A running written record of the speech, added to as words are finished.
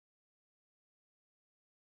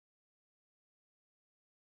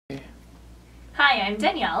Hi, I'm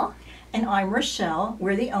Danielle. And I'm Rochelle.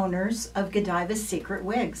 We're the owners of Godiva's Secret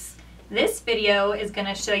Wigs. This video is going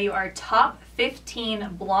to show you our top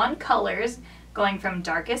 15 blonde colors going from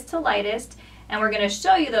darkest to lightest, and we're going to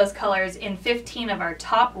show you those colors in 15 of our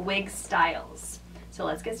top wig styles. So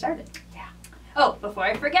let's get started. Yeah. Oh, before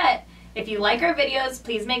I forget, if you like our videos,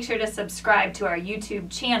 please make sure to subscribe to our YouTube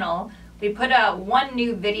channel. We put out one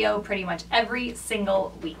new video pretty much every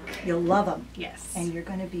single week. You'll love them. Yes. And you're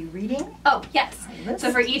going to be reading? Oh, yes.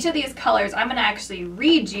 So for each of these colors, I'm going to actually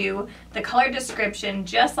read you the color description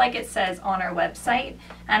just like it says on our website.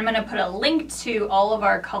 And I'm going to put a link to all of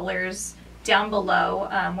our colors down below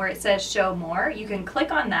where it says show more. You can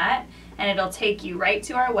click on that and it'll take you right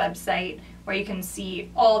to our website where you can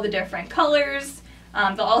see all the different colors.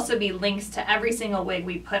 There'll also be links to every single wig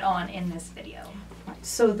we put on in this video.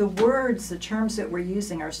 So the words, the terms that we're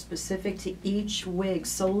using are specific to each wig.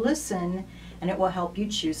 So listen and it will help you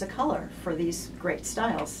choose a color for these great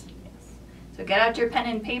styles. Yes. So get out your pen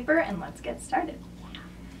and paper and let's get started.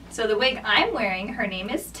 So the wig I'm wearing, her name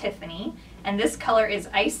is Tiffany, and this color is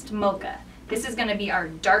Iced Mocha. This is going to be our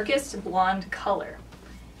darkest blonde color.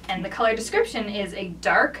 And the color description is a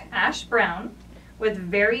dark ash brown with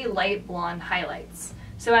very light blonde highlights.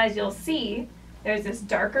 So as you'll see, there's this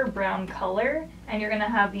darker brown color, and you're going to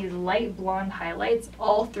have these light blonde highlights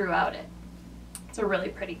all throughout it. It's a really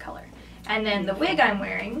pretty color. And then the wig I'm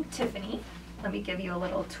wearing, Tiffany, let me give you a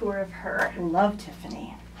little tour of her. Love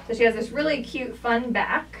Tiffany. So she has this really cute fun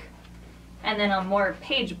back, and then a more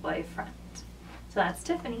page boy front. So that's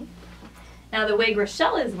Tiffany. Now the wig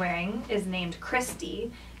Rochelle is wearing is named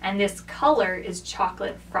Christy, and this color is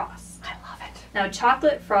Chocolate Frost. I love it. Now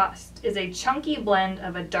Chocolate Frost is a chunky blend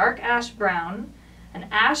of a dark ash brown, an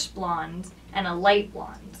ash blonde, and a light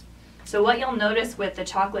blonde. So what you'll notice with the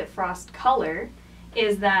Chocolate Frost color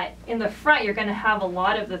is that in the front you're going to have a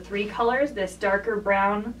lot of the three colors, this darker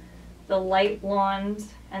brown, the light blonde,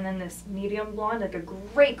 and then this medium blonde, like a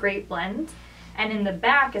great blend. And in the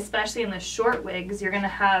back, especially in the short wigs, you're going to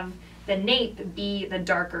have the nape be the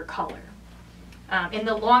darker color. In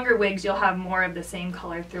the longer wigs, you'll have more of the same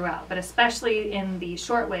color throughout, but especially in the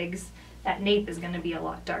short wigs, that nape is going to be a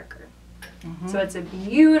lot darker. Mm-hmm. So it's a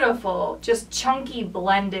beautiful, just chunky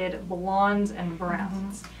blended blondes and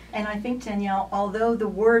browns. Mm-hmm. And I think, Danielle, although the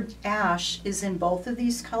word ash is in both of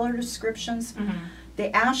these color descriptions, mm-hmm.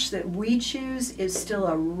 the ash that we choose is still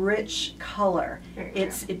a rich color.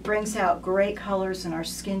 It brings out great colors in our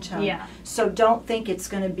skin tone. Yeah. So don't think it's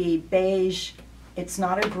going to be beige. It's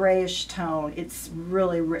not a grayish tone. It's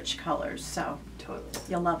really rich colors. So totally,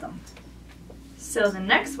 you'll love them. So the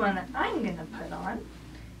next one that I'm going to put on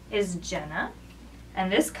is Jenna,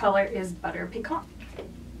 and this color is Butter Pecan.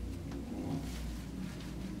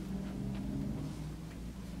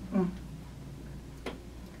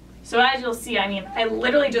 So as you'll see, I mean, I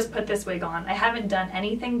literally just put this wig on. I haven't done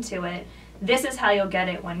anything to it. This is how you'll get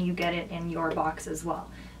it when you get it in your box as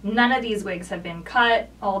well. None of these wigs have been cut,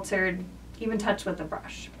 altered, even touched with a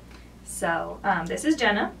brush. So this is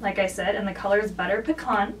Jenna, like I said, and the color is Butter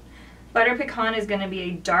Pecan. Butter Pecan is going to be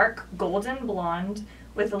a dark golden blonde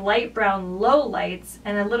with light brown low lights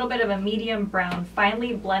and a little bit of a medium brown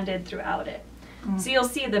finely blended throughout it. So you'll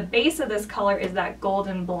see the base of this color is that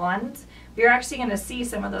golden blonde. You're actually going to see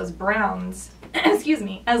some of those browns, excuse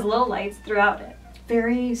me, as low lights throughout it.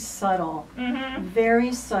 Very subtle. Mm-hmm.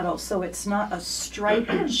 Very subtle. So it's not a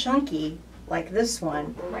stripy, chunky like this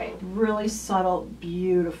one. Right. Really subtle,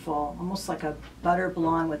 beautiful. Almost like a butter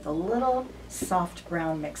blonde with a little soft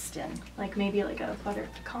brown mixed in. Like maybe like a butter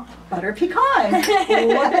pecan. Butter pecan.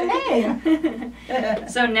 What a name.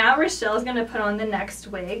 So now Rochelle's going to put on the next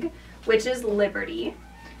wig, which is Liberty.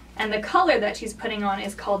 And the color that she's putting on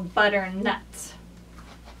is called Butternut.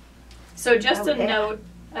 So just a note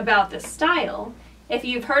about the style, if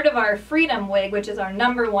you've heard of our Freedom wig, which is our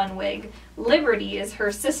 #1 wig, Liberty is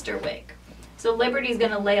her sister wig. So Liberty's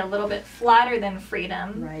going to lay a little bit flatter than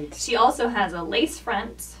Freedom. Right. She also has a lace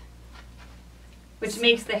front, which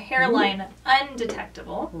makes the hairline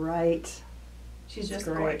undetectable. Right. She's just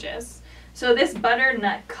gorgeous. So this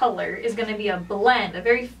butternut color is going to be a blend, a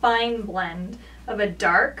very fine blend of a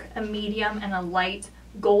dark, a medium, and a light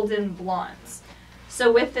golden blondes.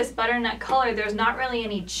 So with this butternut color, there's not really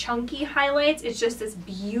any chunky highlights. It's just this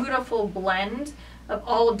beautiful blend of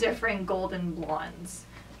all different golden blondes,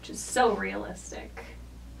 which is so realistic.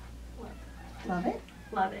 Love it.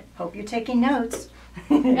 Love it. Hope you're taking notes.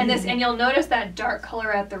 And you'll notice that dark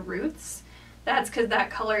color at the roots. That's because that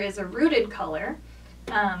color is a rooted color.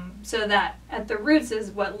 So that at the roots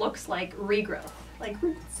is what looks like regrowth, like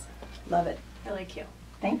roots. Love it. Really cute.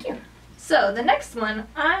 Thank you. So the next one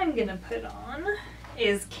I'm going to put on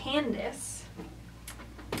is Candace.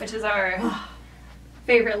 which is our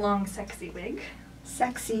favorite long sexy wig.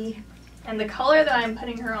 Sexy. And the color that I'm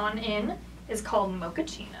putting her on in is called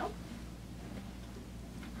Mochaccino.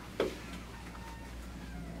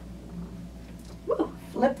 Woo.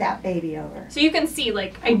 Flip that baby over. So you can see,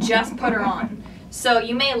 like, I just put her on. So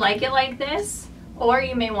you may like it like this, or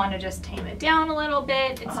you may want to just tame it down a little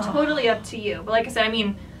bit. It's totally up to you. But like I said, I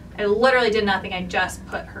mean, I literally did nothing. I just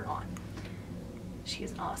put her on.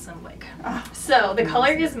 She's an awesome wig. So the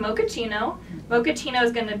color is Mochaccino. Mochaccino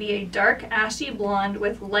is going to be a dark ashy blonde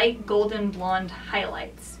with light golden blonde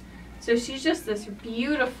highlights. So she's just this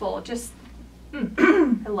beautiful, just,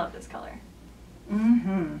 I love this color.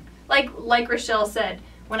 Mm-hmm. Like Rochelle said,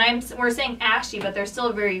 we're saying ashy, but they're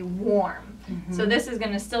still very warm. Mm-hmm. So this is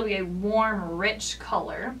going to still be a warm, rich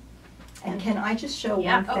color. And can I just show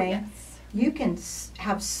one thing? Yes. You can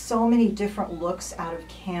have so many different looks out of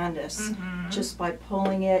Candace just by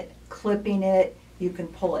pulling it, clipping it. You can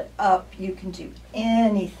pull it up. You can do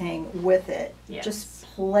anything with it. Yes. Just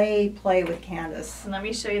play with Candace. And let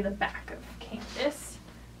me show you the back of Candace.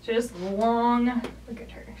 Just long. Look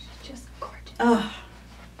at her. She's just gorgeous. Oh.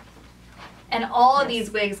 And all of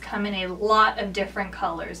these wigs come in a lot of different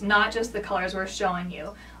colors, not just the colors we're showing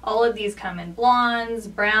you. All of these come in blondes,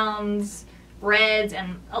 browns, reds,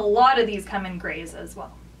 and a lot of these come in grays as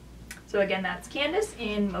well. So again, that's Candace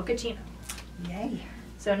in Mochaccino. Yay.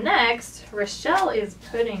 So next, Rochelle is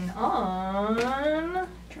putting on,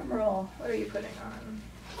 drum roll, what are you putting on?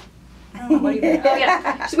 What are you putting on? Oh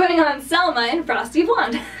yeah, she's putting on Selma in Frosty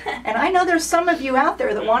Blonde. And I know there's some of you out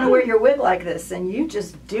there that want to wear your wig like this, and you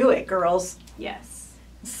just do it, girls. Yes.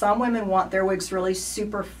 Some women want their wigs really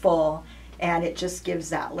super full, and it just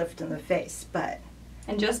gives that lift in the face, but...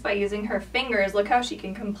 And just by using her fingers, look how she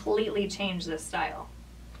can completely change this style.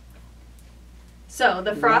 So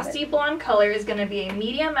the Frosty Blonde color is going to be a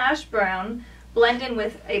medium ash brown blended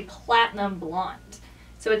with a platinum blonde.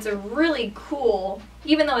 So it's a really cool,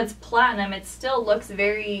 even though it's platinum, it still looks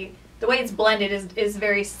very, the way it's blended is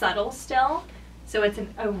very subtle still. So it's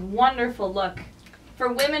a wonderful look.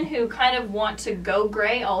 For women who kind of want to go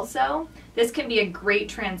gray also, this can be a great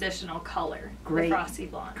transitional color, Great. the Frosty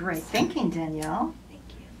Blonde. Great thinking, Danielle.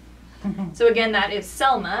 Thank you. So again, that is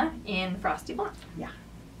Selma in Frosty Blonde. Yeah.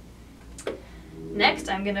 Next,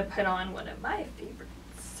 I'm going to put on one of my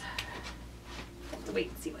favorites. Have to wait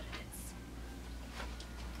and see what it is.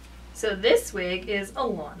 So this wig is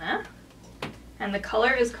Alana, and the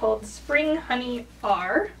color is called Spring Honey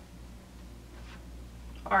R.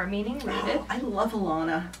 R meaning rooted. Oh, I love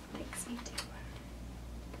Alana. Thanks, me too.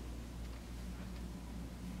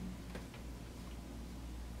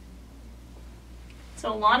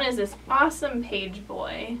 So Alana is this awesome page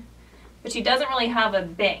boy, but she doesn't really have a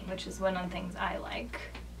bang, which is one of the things I like.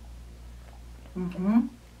 Mm-hmm.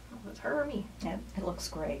 Was her or me? Yeah, it looks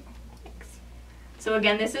great. Thanks. So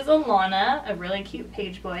again, this is Alana, a really cute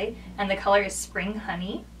page boy, and the color is Spring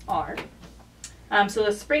Honey R. So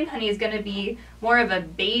the Spring Honey is going to be more of a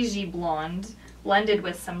beigey blonde blended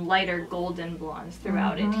with some lighter golden blondes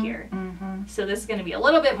throughout it here. So this is going to be a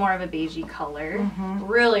little bit more of a beigey color.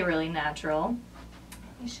 Really, really natural.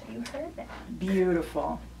 Let me show you her then.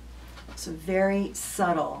 Beautiful. So very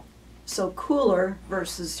subtle. So cooler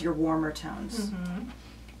versus your warmer tones.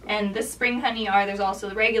 And the Spring Honey R, there's also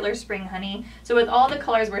the regular Spring Honey. So with all the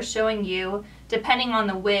colors we're showing you, depending on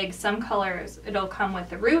the wig, some colors it'll come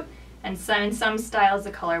with a root, and in some styles the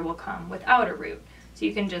color will come without a root. So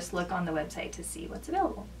you can just look on the website to see what's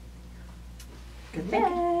available. Good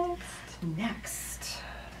thinking. Next.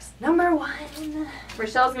 Number one.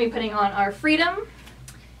 Rochelle's going to be putting on our Freedom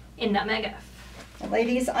in Nutmeg F. And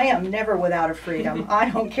ladies, I am never without a Freedom. I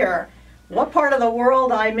don't care what part of the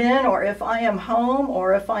world I'm in, or if I am home,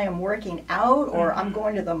 or if I am working out, or I'm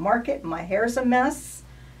going to the market and my hair's a mess.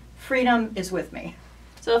 Freedom is with me.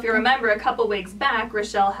 So if you remember a couple wigs back,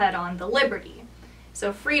 Rochelle had on the Liberty.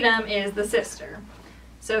 So Freedom is the sister.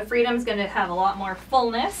 So Freedom's going to have a lot more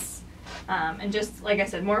fullness, and just like I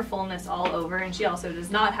said, more fullness all over. And she also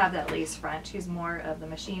does not have that lace front. She's more of the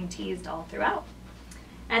machine teased all throughout.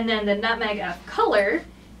 And then the Nutmeg F color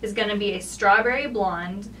is going to be a strawberry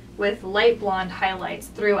blonde with light blonde highlights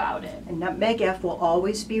throughout it. And Nutmeg F will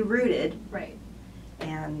always be rooted. Right.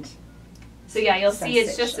 And so yeah, you'll see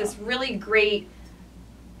it's just this really great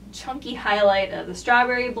chunky highlight of the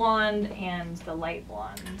strawberry blonde and the light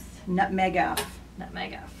blondes. Nutmeg F.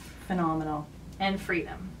 Nutmeg F. Phenomenal. And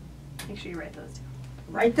Freedom. Make sure you write those down.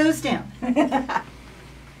 Write those down.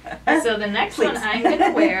 So the next one I'm going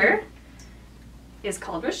to wear is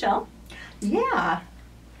called Rochelle. Yeah.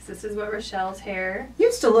 So this is what Rochelle's hair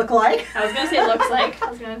used to look like. I was going to say looks like.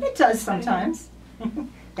 It does sometimes.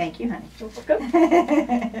 Thank you, honey. You're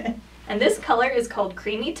welcome. And this color is called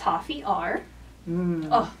Creamy Toffee R.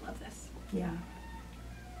 Oh, love this. Yeah.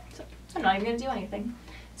 So I'm not even going to do anything.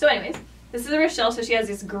 So anyways, this is Rochelle, so she has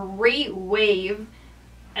this great wave.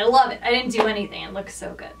 I love it. I didn't do anything. It looks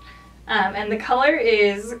so good. And the color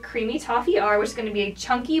is Creamy Toffee R, which is going to be a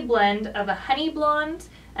chunky blend of a honey blonde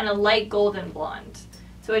and a light golden blonde.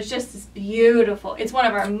 So it's just this beautiful. It's one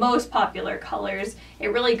of our most popular colors. It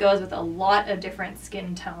really goes with a lot of different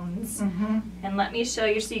skin tones. And let me show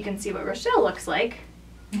you so you can see what Rochelle looks like.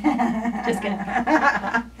 Just kidding.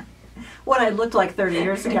 What I looked like 30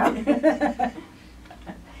 years ago.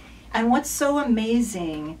 And what's so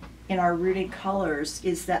amazing in our rooted colors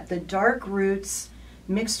is that the dark roots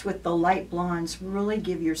mixed with the light blondes really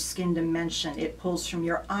give your skin dimension. It pulls from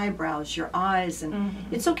your eyebrows, your eyes, and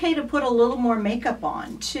it's okay to put a little more makeup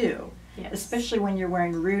on too, especially when you're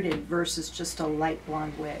wearing rooted versus just a light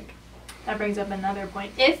blonde wig. That brings up another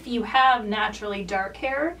point. If you have naturally dark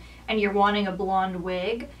hair and you're wanting a blonde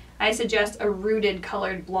wig, I suggest a rooted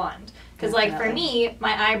colored blonde. Because like for me,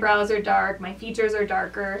 my eyebrows are dark, my features are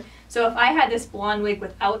darker. So if I had this blonde wig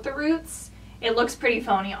without the roots, it looks pretty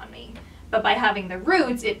phony on me. But by having the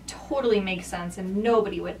roots, it totally makes sense and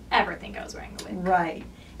nobody would ever think I was wearing the wig. Right.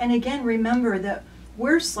 And again, remember that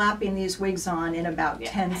we're slapping these wigs on in about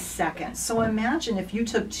 10 seconds. So imagine if you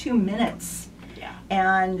took 2 minutes.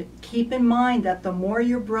 And keep in mind that the more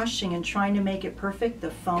you're brushing and trying to make it perfect,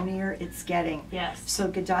 the phonier it's getting. Yes. So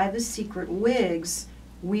Godiva's Secret Wigs,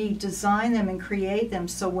 we design them and create them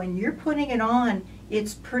so when you're putting it on,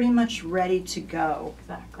 it's pretty much ready to go.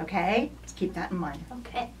 Exactly. Okay? Let's keep that in mind.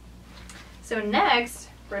 Okay. So next,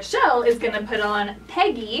 Rochelle is going to put on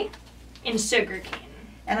Peggy in Sugarcane.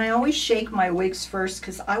 And I always shake my wigs first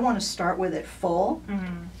because I want to start with it full.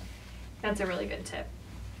 That's a really good tip.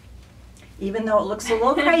 Even though it looks a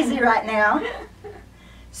little crazy right now.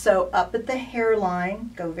 So up at the hairline,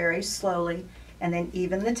 go very slowly, and then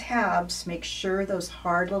even the tabs, make sure those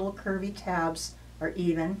hard little curvy tabs are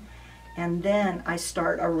even, and then I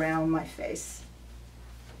start around my face.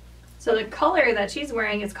 So the color that she's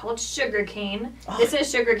wearing is called Sugarcane. This is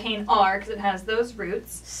Sugarcane R because it has those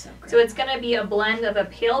roots. So great. So it's going to be a blend of a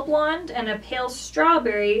pale blonde and a pale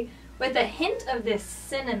strawberry with a hint of this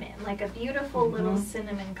cinnamon, like a beautiful little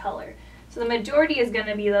cinnamon color. So the majority is going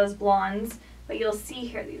to be those blondes, but you'll see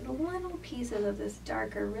here these little pieces of this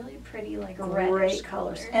darker, really pretty, like reddish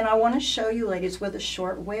colors. And I want to show you, ladies, with a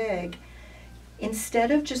short wig,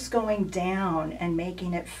 instead of just going down and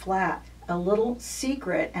making it flat, a little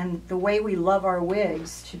secret, and the way we love our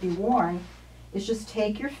wigs to be worn, is just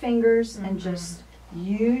take your fingers and just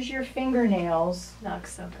use your fingernails. That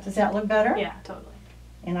looks so good. Does that look better? Yeah, totally.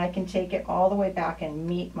 And I can take it all the way back and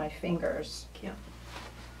meet my fingers. Cute.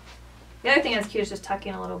 The other thing that's cute is just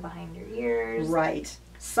tucking a little behind your ears. Right.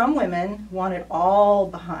 Some women want it all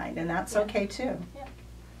behind, and that's okay too. Yeah.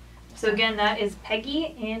 So again, that is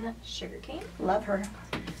Peggy in Sugarcane. Love her.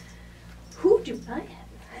 Who do I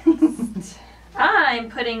have next? I'm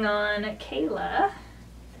putting on Kayla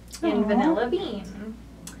in Vanilla Bean.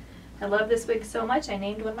 I love this wig so much, I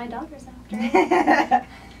named one of my daughters after it.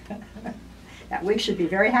 That wig should be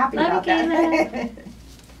very happy Love about you, Kayla. that.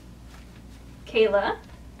 Kayla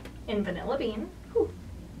in Vanilla Bean. Whew.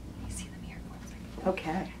 Let me see the mirror for a second.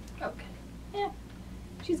 Okay. Okay. Yeah,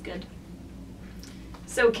 she's good.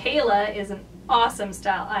 So Kayla is an awesome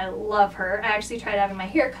style. I love her. I actually tried having my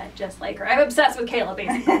hair cut just like her. I'm obsessed with Kayla,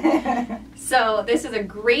 basically. So this is a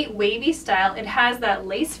great wavy style. It has that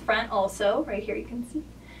lace front also. Right here you can see.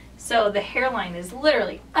 So the hairline is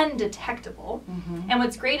literally undetectable. And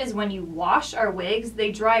what's great is when you wash our wigs,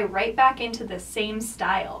 they dry right back into the same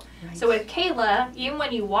style. Right. So with Kayla, even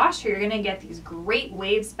when you wash her, you're going to get these great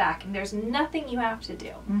waves back, and there's nothing you have to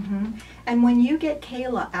do. And when you get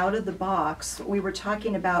Kayla out of the box, we were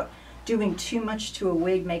talking about doing too much to a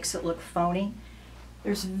wig makes it look phony.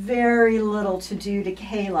 There's very little to do to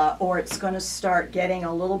Kayla, or it's going to start getting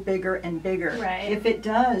a little bigger and bigger. Right. If it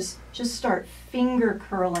does, just start finger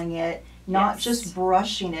curling it, not just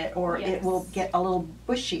brushing it, or it will get a little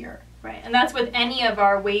bushier. Right, and that's with any of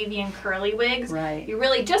our wavy and curly wigs. Right. You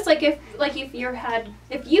really, just like if you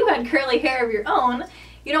had curly hair of your own,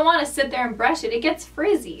 you don't want to sit there and brush it. It gets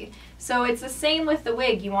frizzy. So it's the same with the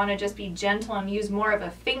wig. You want to just be gentle and use more of a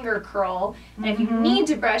finger curl. And if you need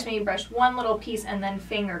to brush, maybe brush one little piece and then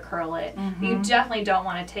finger curl it. But you definitely don't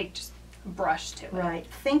want to take just a brush to it. Right.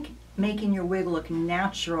 Think making your wig look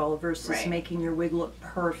natural versus making your wig look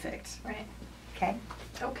perfect. Right. Okay?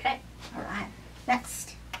 Okay. All right.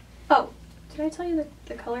 Next. Oh, did I tell you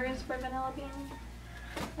the color is for Vanilla Bean?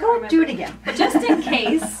 Go do it again. But just in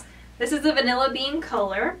case, this is a Vanilla Bean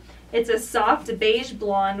color. It's a soft beige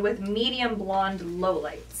blonde with medium blonde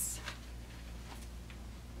lowlights.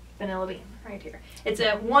 Vanilla bean, right here. It's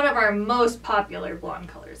one of our most popular blonde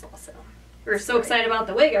colors also. We're so excited about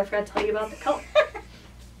the wig, I forgot to tell you about the color.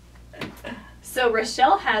 So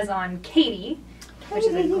Rochelle has on Katie, which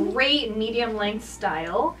is a great medium length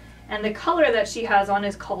style. And the color that she has on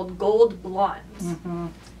is called Gold Blonde. Mm-hmm.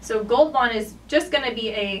 So Gold Blonde is just going to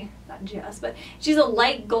be not just, but she's a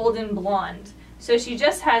light golden blonde. So she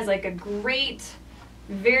just has like a great,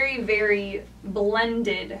 very, very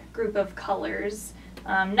blended group of colors.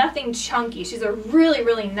 Nothing chunky. She's a really,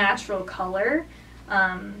 really natural color.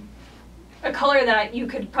 A color that you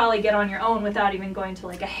could probably get on your own without even going to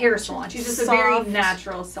like a hair salon. She's just soft, a very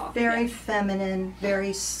natural, soft. Very feminine,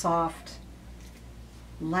 very soft.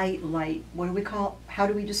 Light. What do we call, how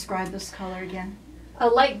do we describe this color again? A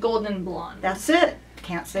light golden blonde. That's it.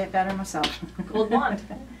 Can't say it better myself. Gold blonde.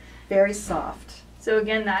 Very soft. So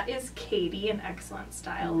again, that is Katie, an excellent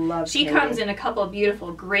style. Love She Katie. comes in a couple of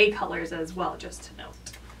beautiful gray colors as well, just to note.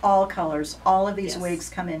 All colors. All of these Yes. wigs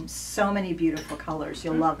come in so many beautiful colors.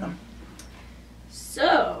 You'll love them.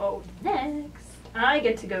 So next, I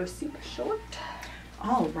get to go super short.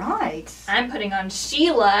 All right. I'm putting on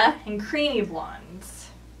Sheila in creamy blondes.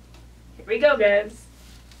 Here we go, guys.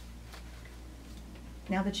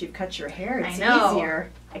 Now that you've cut your hair, it's I know.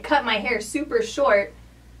 easier. I cut my hair super short,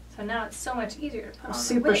 so now it's so much easier to put on the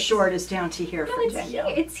Super wigs. short is down to here No, for it's Danielle.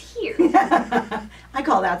 here. It's here. I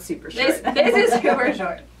call that super short. This is super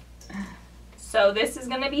short. So this is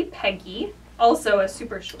going to be Peggy, also a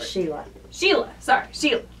super short. Sheila. Sheila. That's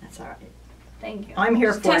all right. Thank you. I'm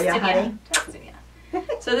here Just for you, testing honey. Testing you.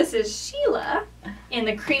 So this is Sheila in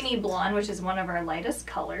the creamy blonde, which is one of our lightest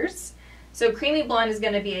colors. So creamy blonde is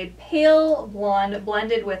going to be a pale blonde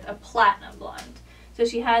blended with a platinum blonde. So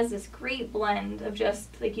she has this great blend of just,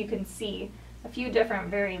 like you can see, a few different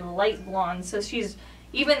very light blondes. So she's,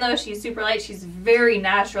 even though she's super light, she's very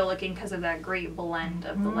natural looking because of that great blend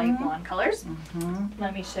of the light blonde colors. Mm-hmm.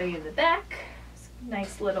 Let me show you the back.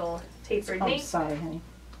 Nice little tapered Oh, nape. sorry, honey.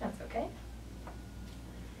 That's okay.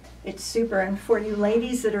 It's super. And for you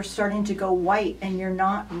ladies that are starting to go white and you're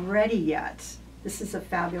not ready yet, this is a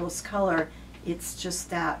fabulous color. It's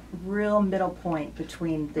just that real middle point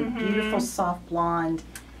between the beautiful soft blonde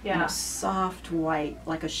and a soft white,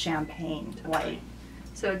 like a champagne white.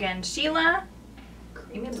 So again, Sheila,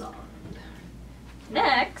 creamy blonde.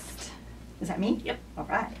 Next, Is that me? Yep. All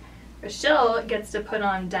right. Rochelle gets to put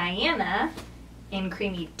on Diana in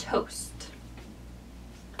creamy toast.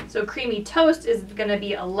 So creamy toast is going to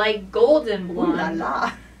be a light golden Ooh la blonde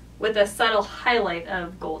la. with a subtle highlight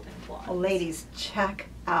of golden blonde. Well, ladies, check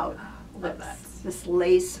out Love that. this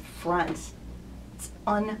lace front. It's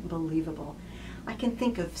unbelievable. I can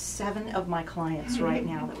think of 7 of my clients right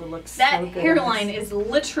now that would look so That good. hairline is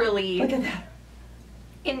literally Look at that.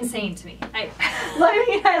 insane to me. I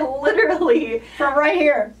literally, From right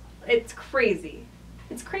here. it's crazy.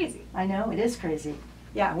 It's crazy. I know, it is crazy.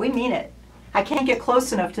 Yeah, we mean it. I can't get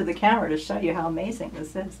close enough to the camera to show you how amazing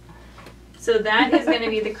this is. So that is going to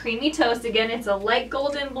be the creamy toast. Again, it's a light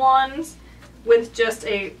golden blonde with just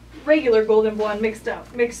a regular golden blonde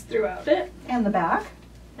mixed throughout it. And the back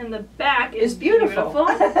And the back is beautiful.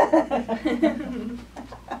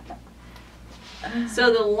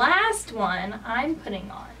 So the last one I'm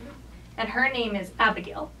putting on, and her name is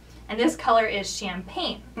Abigail, and this color is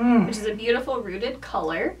Champagne, which is a beautiful rooted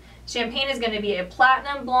color. Champagne is going to be a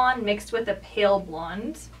platinum blonde mixed with a pale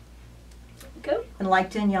blonde. Go. And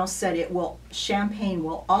like Danielle said, champagne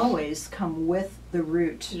will always come with the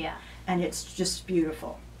root. Yeah. And it's just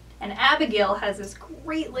beautiful. And Abigail has this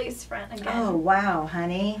great lace front again. Oh, wow,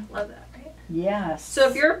 honey. Love that, right? Yes. So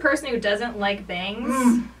if you're a person who doesn't like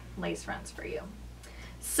bangs, lace fronts for you.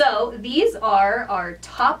 So these are our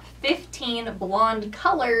top 15 blonde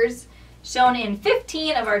colors shown in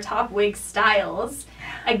 15 of our top wig styles.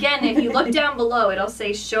 Again, if you look down below, it'll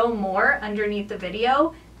say show more underneath the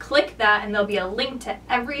video. Click that and there'll be a link to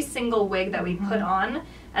every single wig that we put on,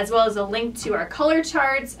 as well as a link to our color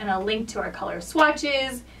charts and a link to our color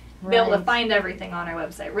swatches. Be able to find everything on our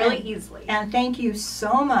website really easily. And thank you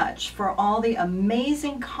so much for all the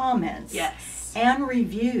amazing comments. Yes. And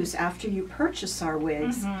reviews after you purchase our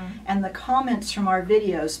wigs and the comments from our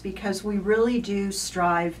videos, because we really do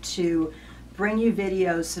strive to bring you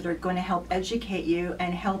videos that are going to help educate you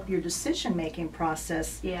and help your decision-making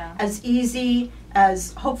process as easy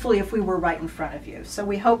as hopefully if we were right in front of you. So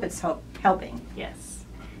we hope it's helping. Yes.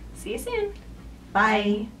 See you soon.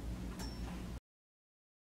 Bye. Bye.